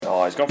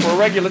he's gone for a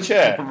regular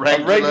chair. A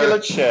regular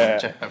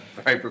chair.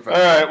 Very professional.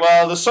 All right,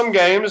 well, there's some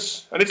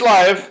games, and it's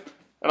live,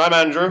 and I'm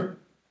Andrew.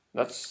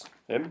 That's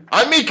him.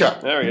 I'm Mika.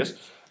 There he is.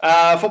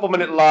 Football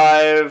Minute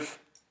Live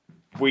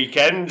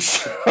weekend.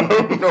 For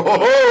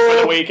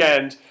the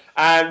weekend.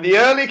 And the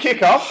early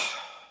kickoff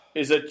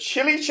is a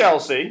chilly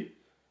Chelsea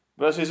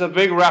versus a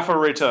big Rafa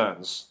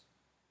returns.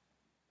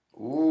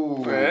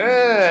 Ooh.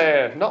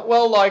 Yeah, not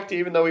well liked,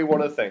 even though he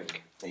won a thing.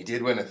 He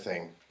did win a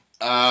thing.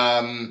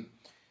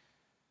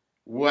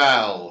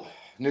 Well,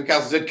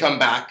 Newcastle did come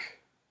back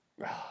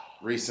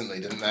recently,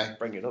 didn't they?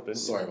 Bring it up, didn't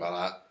Sorry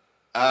about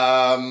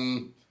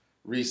that.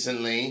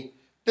 Recently.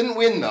 Didn't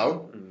win,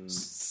 though.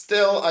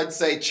 Still, I'd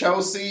say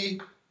Chelsea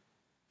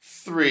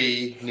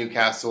 3,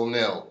 Newcastle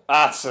 0.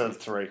 That's a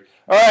 3.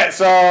 All right,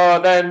 so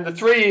then the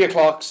 3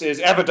 o'clocks is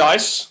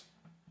Everdice.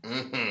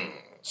 Mm-hmm.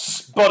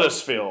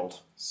 Spuddersfield.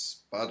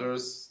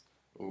 Spudders.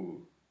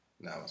 Ooh.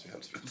 No, it must be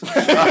Huddersfield.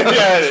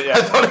 yeah.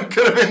 I thought it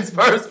could have been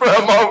Spurs for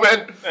a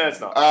moment. It's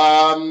not.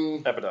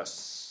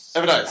 Everdice.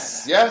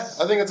 Everdice. Yeah,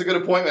 I think it's a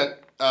good appointment.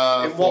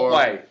 In what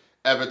way?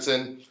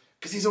 Everton.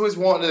 Because he's always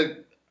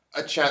wanted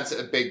a chance at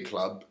a big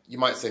club. You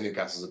might say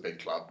Newcastle's a big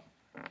club.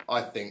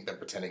 I think they're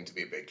pretending to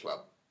be a big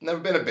club. Never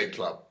been a big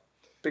club.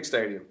 Big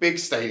stadium. Big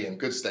stadium.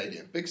 Good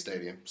stadium. Big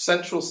stadium.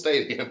 Central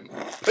stadium.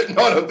 But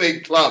not a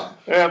big club.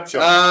 Yeah, sure.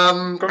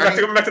 Going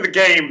back to the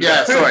game.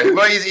 Yeah, sorry.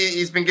 Well,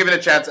 he's been given a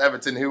chance at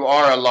Everton, who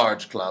are a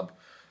large club.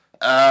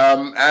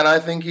 And I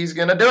think he's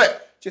going to do it.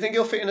 Do you think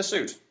he'll fit in a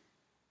suit?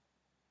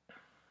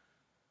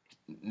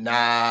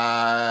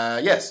 Nah,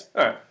 yes.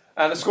 All right.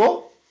 And the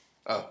score?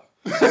 Oh.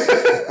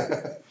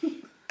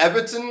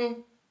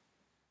 Everton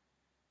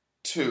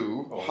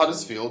 2,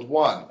 Huddersfield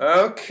 1.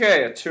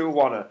 Okay, a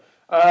 2-1.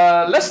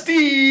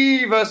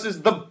 Leicester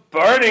versus the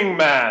Burning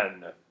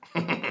Man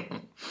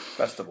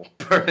Festival.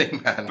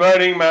 Burning Man.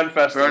 Burning Man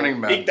Festival. Burning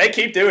Man. They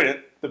keep doing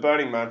it. The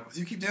Burning Man.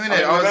 You keep doing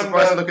it. I was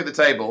surprised to look at the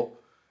table,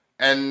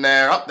 and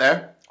they're up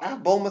there.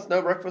 Bournemouth,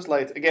 no breakfast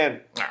late again.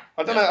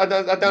 I don't know. I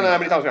don't know how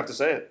many times we have to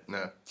say it.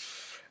 No.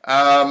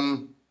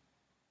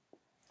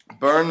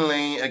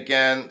 Burnley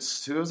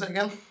against who was it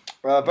again?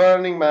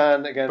 Burning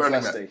Man against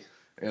Leicester. Man.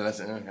 Yeah,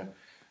 Leicester. Okay.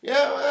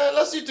 Yeah,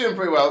 Leicester's doing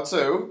pretty well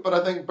too, but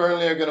I think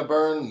Burnley are going to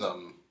burn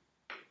them.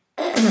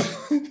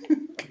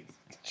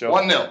 Sure.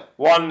 1-0.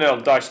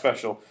 1-0, dice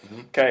special.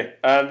 Mm-hmm. Okay,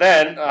 and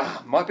then,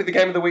 might be the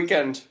game of the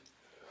weekend.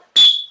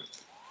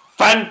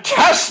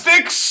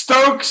 Fantastic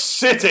Stoke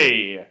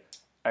City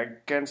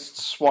against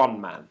Swan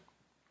Man.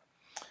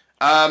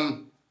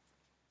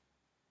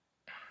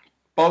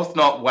 Both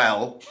not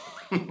well.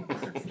 I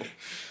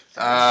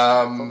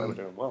thought they were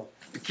doing well.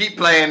 Keep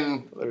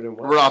playing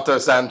Renato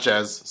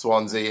Sanchez,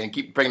 Swansea, and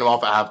keep bringing them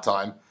off at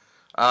half-time.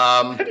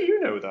 How do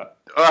you know that?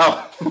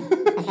 Well,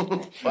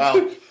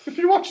 If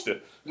you watched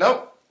it.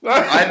 Nope.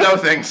 I know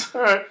things.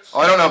 All right.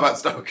 I don't know about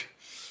Stoke.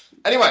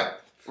 Anyway,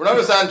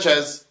 Renato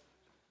Sanchez,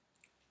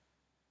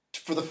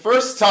 for the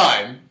first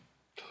time,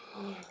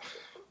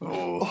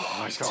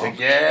 to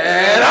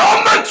get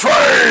on the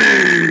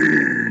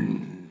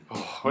train!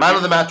 Man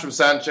of the match from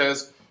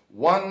Sanchez.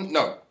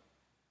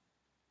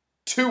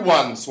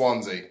 2-1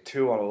 Swansea.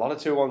 2-1. A lot of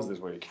 2-1s this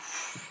week.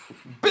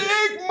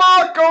 Big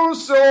Marco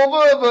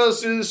Silva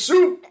versus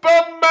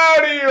Super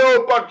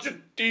Mario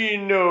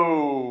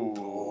Pochettino.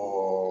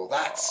 Oh,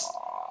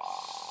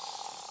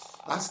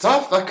 that's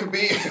tough. That could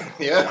be...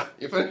 Yeah,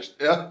 you finished?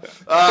 Yeah.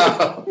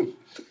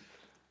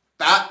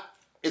 That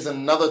is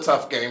another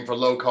tough game for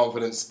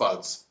low-confidence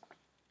Spuds.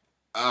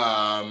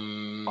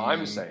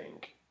 I'm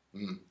saying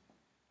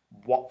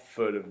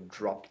Watford have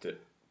dropped it.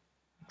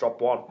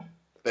 Dropped one.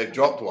 They've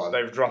dropped one.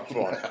 They've dropped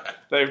one.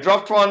 They've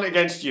dropped one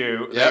against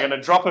you. Yep. They're going to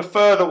drop a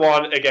further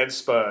one against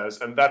Spurs.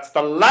 And that's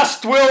the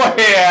last we'll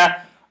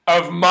hear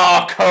of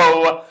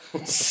Marco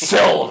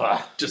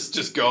Silva.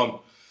 Just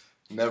gone.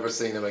 Never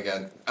seen him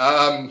again.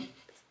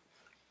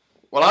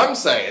 Well, I'm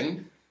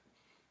saying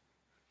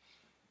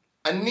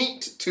a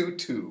neat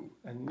 2-2.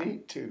 A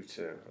neat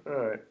 2-2. All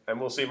right. And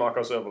we'll see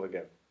Marco Silva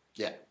again.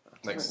 Yeah.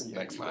 Next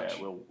match.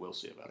 Yeah, we'll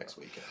see about next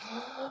weekend.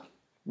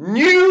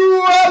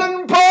 New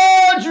Alan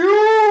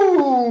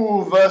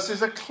Pardew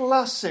versus a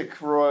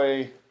classic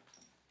Roy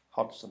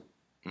Hodgson.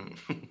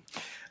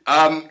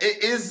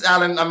 Is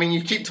Alan? I mean,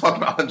 you keep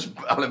talking about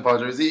Alan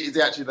Pardew. Is he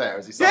actually there?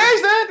 Is he? Yeah,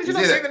 he's there. Did you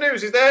not see the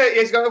news? He's there.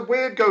 He's got a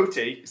weird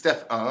goatee.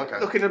 Okay.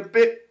 Looking a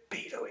bit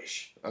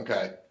pedo-ish.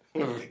 Okay.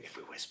 If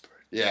we whisper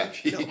it. Yeah,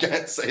 you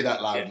can't say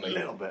that loudly. Yeah, a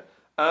little bit.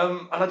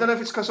 And I don't know if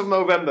it's because of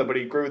November, but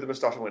he grew the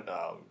moustache and went,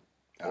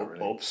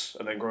 really? oops,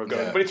 and then grew a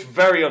goatee. Yeah. But it's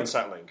very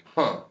unsettling.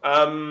 Huh.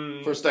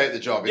 First day at the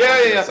job.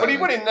 Yeah. But he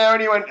went in there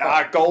and he went,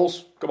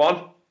 goals, come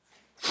on.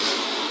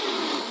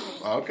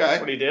 Okay. That's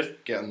what he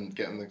did. Getting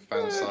the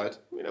fans' side.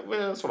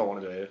 That's what I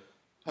want to do here.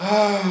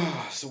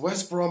 So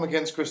West Brom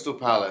against Crystal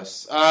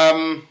Palace.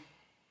 I'm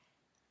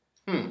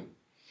going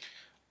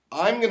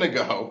to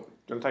go.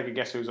 Do you want to take a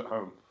guess who's at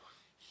home?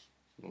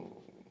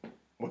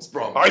 West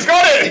Brom. Oh, he's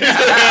got it!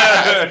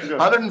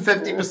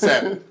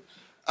 150%.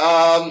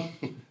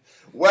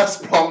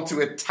 West Brom to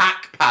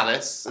attack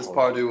Palace, as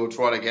Pardew will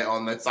try to get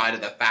on the side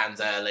of the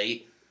fans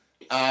early.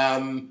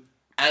 And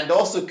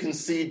also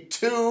concede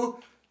 2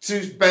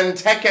 to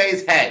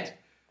Benteke's head.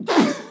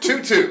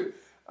 2-2.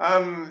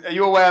 Are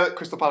you aware that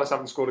Crystal Palace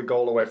haven't scored a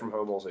goal away from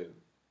home all season?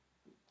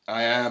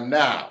 I am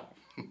now.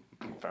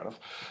 Fair enough.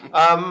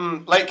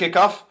 Late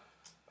kickoff,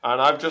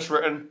 and I've just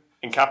written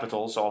in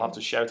capitals, so I'll have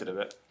to shout it a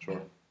bit.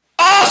 Sure.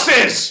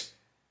 Arses!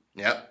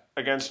 Yep.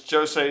 Against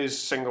Jose's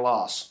single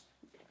arse.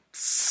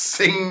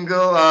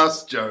 Single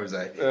ass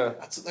Jose. Yeah.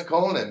 That's what they're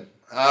calling him.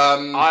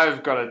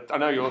 I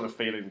know you're the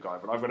feeling guy,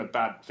 but I've got a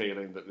bad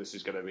feeling that this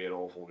is going to be an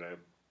awful game.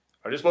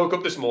 I just woke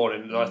up this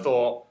morning and I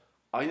thought,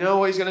 I know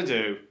what he's going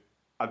to do.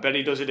 I bet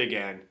he does it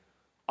again.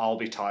 I'll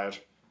be tired.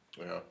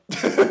 Yeah.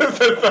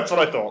 That's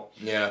what I thought.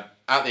 Yeah.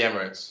 At the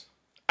Emirates.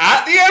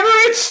 At the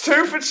Emirates,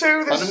 2 for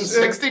 2.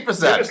 160%.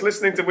 You're just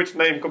listening to which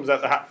name comes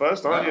out the hat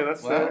first, aren't you?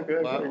 That's good.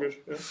 Very good.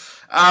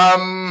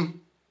 Yeah.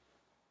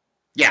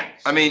 Yeah.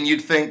 I mean,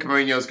 you'd think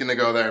Mourinho's going to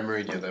go there and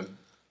Mourinho them.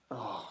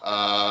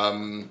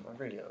 I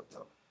really hope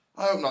not.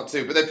 I hope not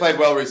too, but they played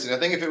well recently. I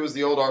think if it was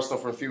the old Arsenal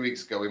from a few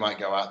weeks ago, we might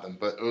go at them.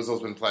 But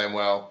Ozil's been playing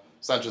well.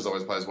 Sanchez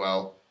always plays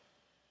well.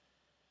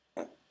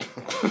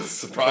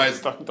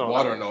 Surprise!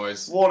 Water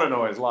noise. Water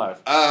noise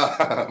live.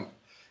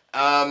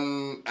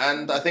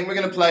 And I think we're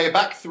going to play a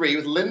back 3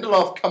 with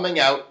Lindelof coming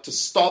out to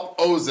stop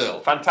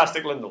Ozil.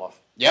 Fantastic Lindelof.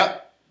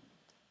 Yep.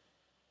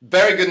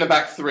 Very good in a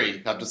back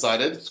 3, I've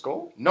decided.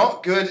 Score?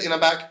 Not good in a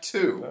back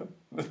 2. No.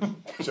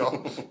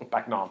 Sure.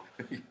 Back none.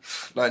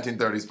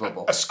 1930s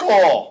football. A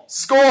score!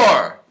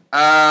 Score!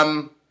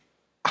 I'm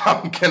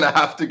going to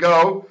have to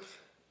go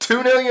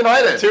 2-0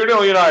 United.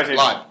 2-0 United.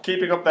 Live.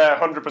 Keeping up their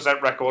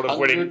 100% record of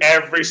winning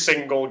every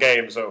single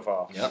game so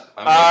far. Yep.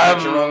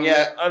 I'm not wrong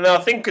yet. And I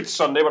think it's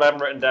Sunday, but I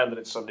haven't written down that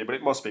it's Sunday, but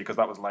it must be because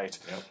that was late.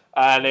 Yep.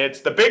 And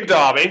it's the big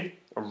derby,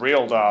 a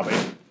real derby,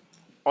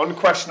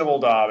 unquestionable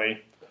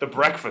derby, the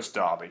breakfast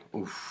derby.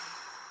 Oof.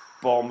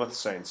 Bournemouth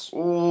Saints.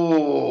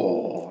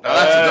 Ooh. Now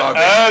that's a derby.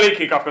 Early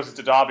kickoff because it's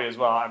a derby as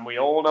well, and we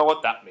all know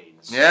what that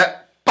means.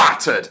 Yeah.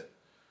 Battered.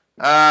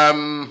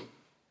 Well,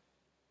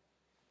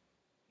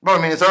 I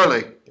mean, it's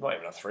early. You might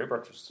even have 3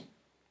 breakfasts.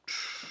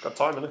 Got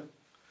time, innit?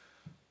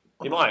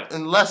 You might.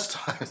 In less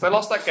time. They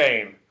lost that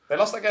game. They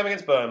lost that game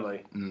against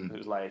Burnley. It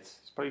was late.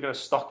 It's probably going to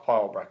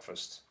stockpile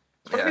breakfast.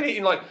 It's probably been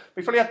eating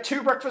we probably had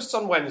 2 breakfasts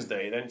on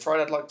Wednesday, then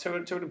tried had 2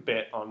 and a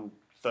bit on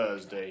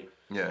Thursday.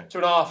 Yeah.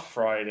 2.5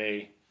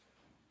 Friday.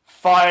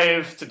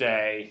 5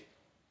 today.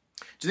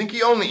 Do you think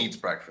he only eats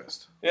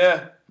breakfast?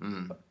 Yeah.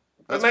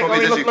 That's Mate,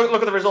 probably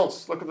look at the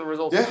results. Look at the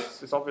results. Yeah.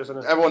 It's obvious,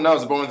 isn't it? Everyone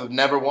knows the Bournemouth have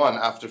never won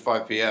after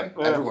 5 p.m.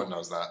 Yeah. Everyone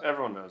knows that.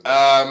 Everyone knows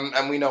that.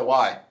 And we know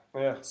why.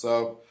 Yeah.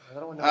 So, I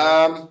don't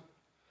know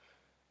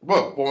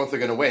well, Bournemouth are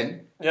going to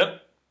win.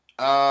 Yep.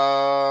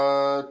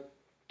 Another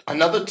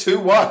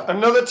 2-1.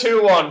 Another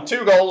 2-1.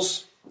 2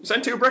 goals.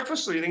 Send 2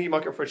 breakfasts, or you think you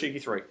might go for a cheeky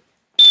 3?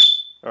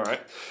 All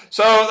right.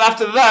 So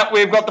after that,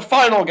 we've got the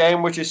final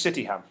game, which is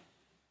City Ham.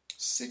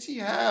 City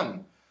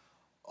Ham.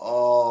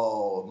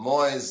 Oh,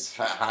 Moyes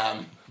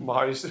Ham.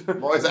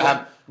 Moyes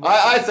Ham.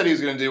 I said he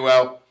was going to do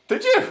well.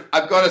 Did you?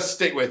 I've got to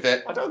stick with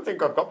it. I don't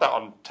think I've got that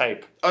on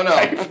tape. Oh, no.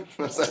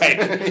 Tape.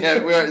 Yeah,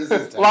 where is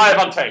this tape? Live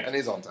on tape. And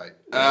he's on tape.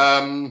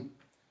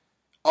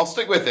 I'll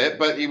stick with it,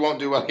 but he won't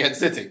do well against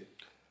City.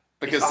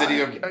 Because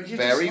City are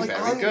very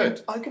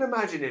good. I can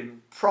imagine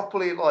him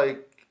properly,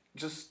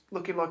 just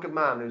looking like a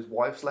man whose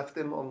wife's left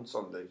him on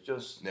Sunday.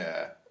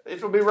 Yeah.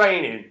 It'll be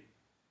raining,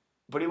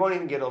 but he won't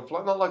even get up.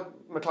 Not like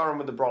McLaren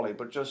with the brolly,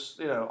 but just,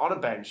 on a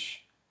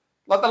bench.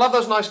 They'll have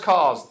those nice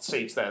cars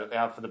seats there that they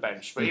have for the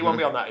bench, but he won't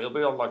be on that. He'll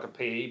be on a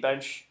PE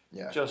bench.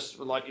 Yeah. Just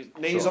his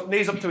knees up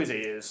to his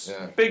ears.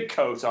 Yeah. Big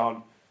coat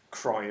on,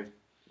 crying.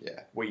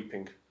 Yeah.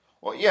 Weeping.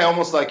 Well, yeah,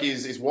 almost like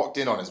he's walked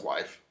in on his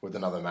wife with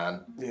another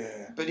man.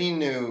 Yeah. But he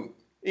knew.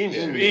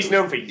 He's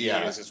known for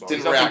years as well.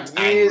 Didn't He's react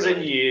known for years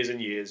angrily. and years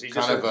and years. He's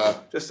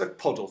just a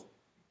puddle.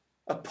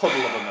 A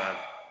puddle of a man.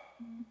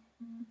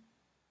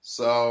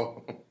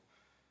 So,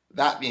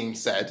 that being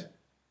said...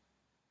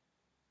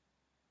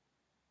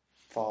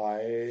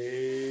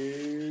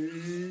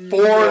 4-0. 4-0.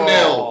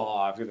 Oh,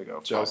 I'm going to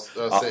go.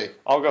 Chelsea.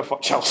 I'll go for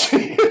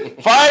Chelsea.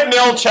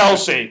 5-0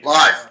 Chelsea.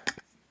 Live.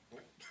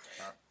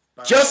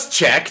 Just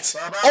checked.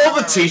 All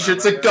the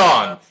t-shirts are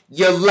gone.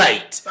 You're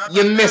late.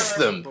 You missed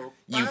them.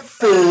 You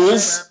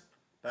fools.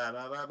 On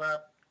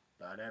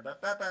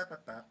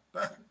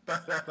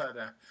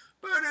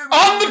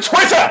the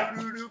Twitter.